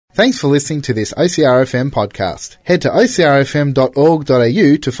Thanks for listening to this OCRFM podcast. Head to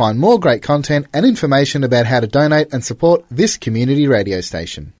ocrfm.org.au to find more great content and information about how to donate and support this community radio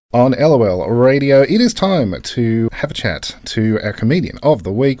station. On LOL Radio, it is time to have a chat to our comedian of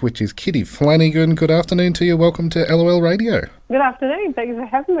the week, which is Kitty Flanagan. Good afternoon to you. Welcome to LOL Radio. Good afternoon. Thank you for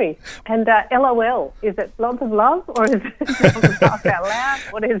having me. And LOL, is it lots of love or is it lots of laugh out loud?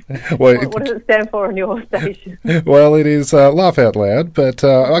 What does it stand for on your station? Well, it is laugh out loud, but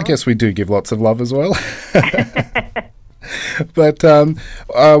I guess we do give lots of love as well. But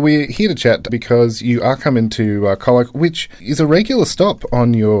we're here to chat because you are coming to Colac, which is a regular stop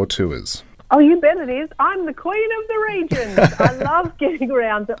on your tours. Oh, you bet it is. I'm the queen of the regions. I love getting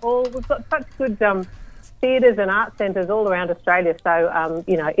around to all. We've got such good theatres and art centres all around Australia, so,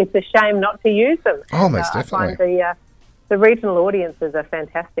 it's a shame not to use them. Oh, most definitely. I find the regional audiences are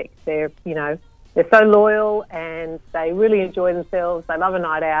fantastic. They're so loyal and they really enjoy themselves. They love a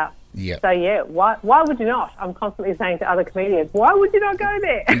night out. Yeah. So, why would you not? I'm constantly saying to other comedians, why would you not go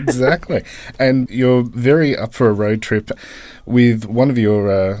there? Exactly. And you're very up for a road trip with one of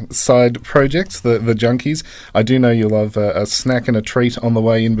your side projects, the Junkies. I do know you love a snack and a treat on the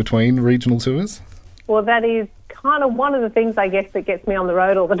way in between regional tours. Well, that is kind of one of the things, I guess, that gets me on the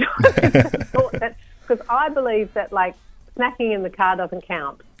road all the time. Because I believe that, snacking in the car doesn't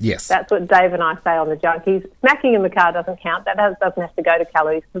count. Yes. That's what Dave and I say on the Junkies. Snacking in the car doesn't count. That doesn't have to go to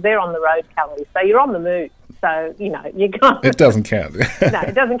calories because they're on the road calories. So you're on the move. So, you can't... It doesn't count. No,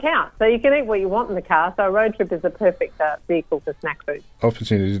 it doesn't count. So you can eat what you want in the car. So a road trip is a perfect vehicle for snack food.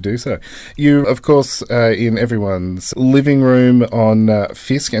 Opportunity to do so. You, of course, in everyone's living room on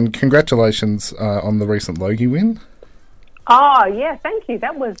Fisk, and congratulations on the recent Logie win. Oh, yeah, thank you.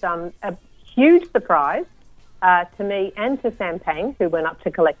 That was a huge surprise. To me and to Sam Pang, who went up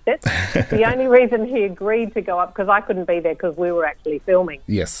to collect it. The only reason he agreed to go up, because I couldn't be there because we were actually filming.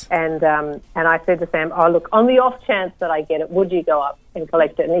 Yes. And I said to Sam, oh, look, on the off chance that I get it, would you go up and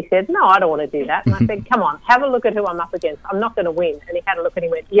collect it? And he said, no, I don't want to do that. And I said, come on, have a look at who I'm up against. I'm not going to win. And he had a look and he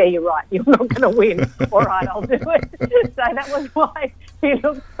went, yeah, you're right. You're not going to win. All right, I'll do it. So that was why he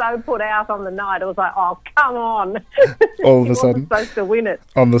looked so put out on the night. I was like, oh, come on. All of a sudden. He wasn't supposed to win it.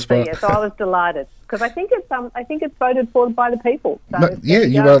 On the spot. So I was delighted. Because I think it's voted for by the people. So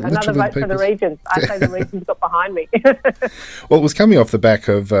you are another vote for the regions. I say the regions got behind me. Well, it was coming off the back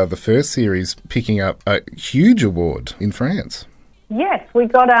of the first series picking up a huge award in France. Yes, we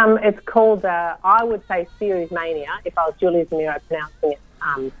got. It's called. I would say Series Mania. If I was Julie Zemiro pronouncing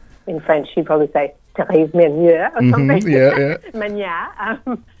it in French, she'd probably say Series Mania or something. Yeah. Mania.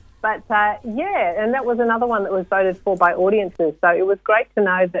 But, and that was another one that was voted for by audiences. So it was great to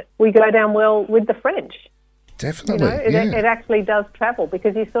know that we go down well with the French. Definitely, it actually does travel,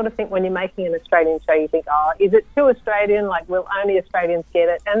 because you sort of think when you're making an Australian show, you think, oh, is it too Australian? Will only Australians get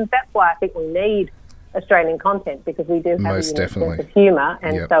it? And that's why I think we need Australian content, because we do have a unique sense of humour.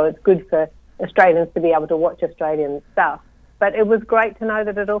 And so it's good for Australians to be able to watch Australian stuff. But it was great to know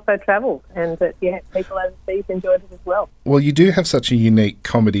that it also travelled and that, people overseas enjoyed it as well. Well, you do have such a unique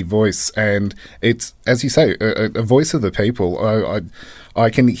comedy voice, and it's, as you say, a voice of the people.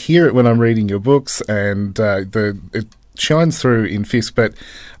 I can hear it when I'm reading your books, and it shines through in Fisk, but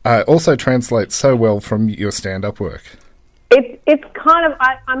also translates so well from your stand-up work. It's kind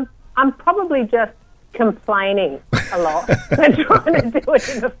of... I'm probably just complaining a lot and trying to do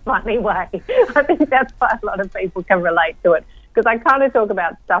it in a funny way. I think that's why a lot of people can relate to it, because I kind of talk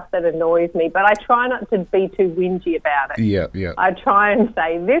about stuff that annoys me, but I try not to be too whingy about it. Yeah. I try and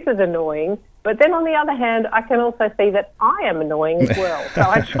say, this is annoying, but then on the other hand, I can also see that I am annoying as well. So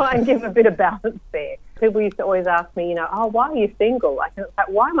I try and give a bit of balance there. People used to always ask me, oh, why are you single? I can say,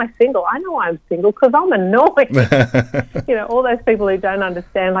 why am I single? I know I'm single because I'm annoying. All those people who don't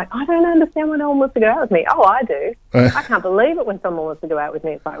understand, I don't understand why no one wants to go out with me. Oh, I do. I can't believe it when someone wants to go out with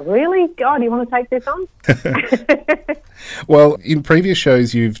me. It's like, really? God, you want to take this on? Well, in previous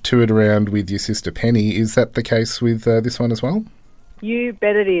shows, you've toured around with your sister Penny. Is that the case with this one as well? You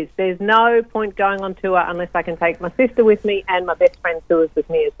bet it is. There's no point going on tour unless I can take my sister with me, and my best friend tours with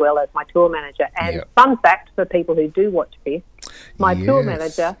me as well as my tour manager. And fun fact for people who do watch Fisk, my tour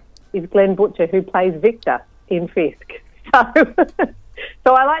manager is Glenn Butcher, who plays Victor in Fisk.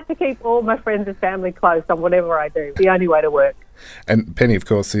 So I like to keep all my friends and family close on whatever I do. The only way to work. And Penny, of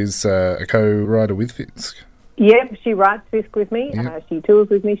course, is a co-writer with Fisk. Yep, she writes Fisk with me. She tours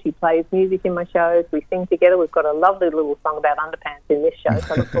with me. She plays music in my shows. We sing together. We've got a lovely little song about underpants in this show,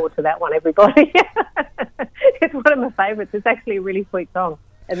 so I look forward to that one, everybody. It's one of my favourites. It's actually a really sweet song.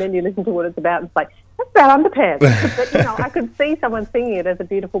 And then you listen to what it's about and it's like, that's about underpants. But, I could see someone singing it as a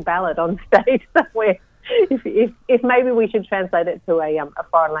beautiful ballad on stage somewhere. if maybe we should translate it to a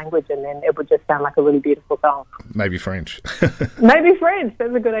foreign language, and then it would just sound like a really beautiful song. Maybe French. Maybe French.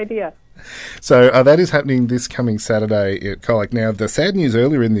 That's a good idea. So that is happening this coming Saturday at Colac. Now, the sad news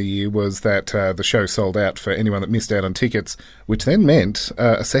earlier in the year was that the show sold out for anyone that missed out on tickets, which then meant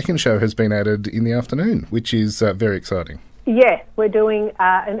a second show has been added in the afternoon, which is very exciting. Yes, we're doing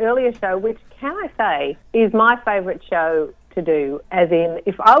an earlier show, which, can I say, is my favourite show to do. As in,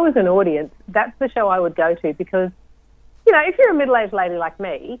 if I was an audience, that's the show I would go to because, you know, if you're a middle-aged lady like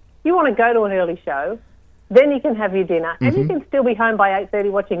me, you want to go to an early show, then you can have your dinner, and you can still be home by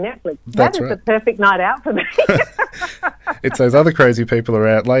 8:30 watching Netflix. That's that is right. the perfect night out for me. It's those other crazy people who are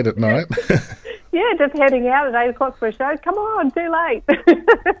out late at night. Yeah, just heading out at 8 o'clock for a show. Come on, too late.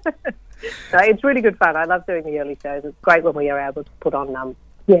 So it's really good fun. I love doing the early shows. It's great when we are able to put on,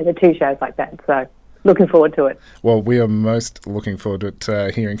 the two shows like that. So looking forward to it. Well, we are most looking forward to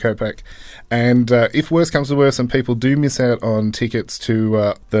it here in Copac. And if worse comes to worse and people do miss out on tickets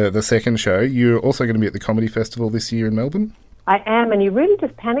to the second show, you're also going to be at the Comedy Festival this year in Melbourne? I am, and you really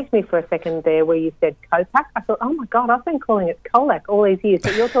just panicked me for a second there where you said Copac. I thought, oh my God, I've been calling it Colac all these years,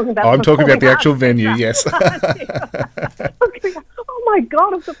 but you're talking about... I'm talking about the actual venue, yes. Oh my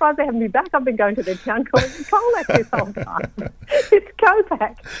God, I'm surprised they haven't been back. I've been going to their town calling it Colac this whole time. It's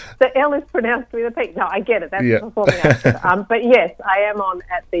Copac. The L is pronounced with a P. No, I get it. That's the performing arts. But yes, I am on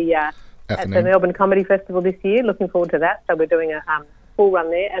at the Melbourne Comedy Festival this year. Looking forward to that. So we're doing a full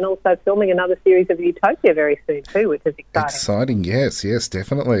run there, and also filming another series of Utopia very soon too, which is exciting. Exciting, yes,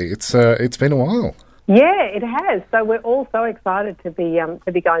 definitely. It's been a while. Yeah, it has. So we're all so excited to be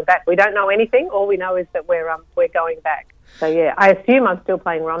going back. We don't know anything. All we know is that we're going back. So yeah, I assume I'm still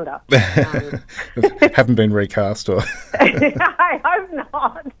playing Rhonda. Haven't been recast, or I hope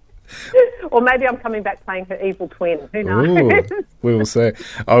not. Or maybe I'm coming back playing her evil twin. Who knows? Ooh, we will see.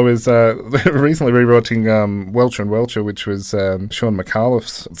 I was recently rewatching Welcher and Welcher, which was Sean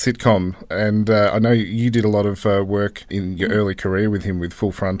McAuliffe's sitcom, and I know you did a lot of work in your early career with him with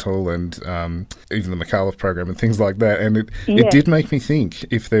Full Frontal and even the McAuliffe program and things like that. And it did make me think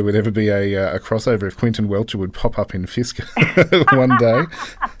if there would ever be a crossover, if Quentin Welcher would pop up in Fisk one day.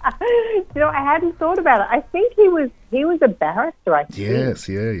 You know, I hadn't thought about it. I think he was a barrister, I think. Yes,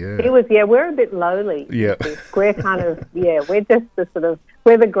 yeah. He was, we're a bit lowly. Yeah. We're kind of, we're just the sort of,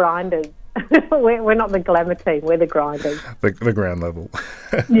 we're the grinders. we're not the glamour team, we're the grinders. The ground level.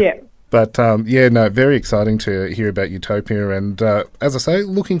 Yeah. But, very exciting to hear about Utopia. And as I say,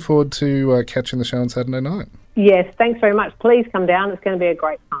 looking forward to catching the show on Saturday night. Yes, thanks very much. Please come down. It's going to be a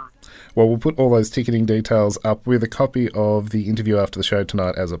great time. Well, we'll put all those ticketing details up with a copy of the interview after the show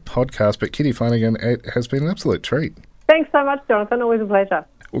tonight as a podcast. But Kitty Flanagan, it has been an absolute treat. Thanks so much, Jonathan. Always a pleasure.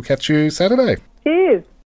 We'll catch you Saturday. Cheers.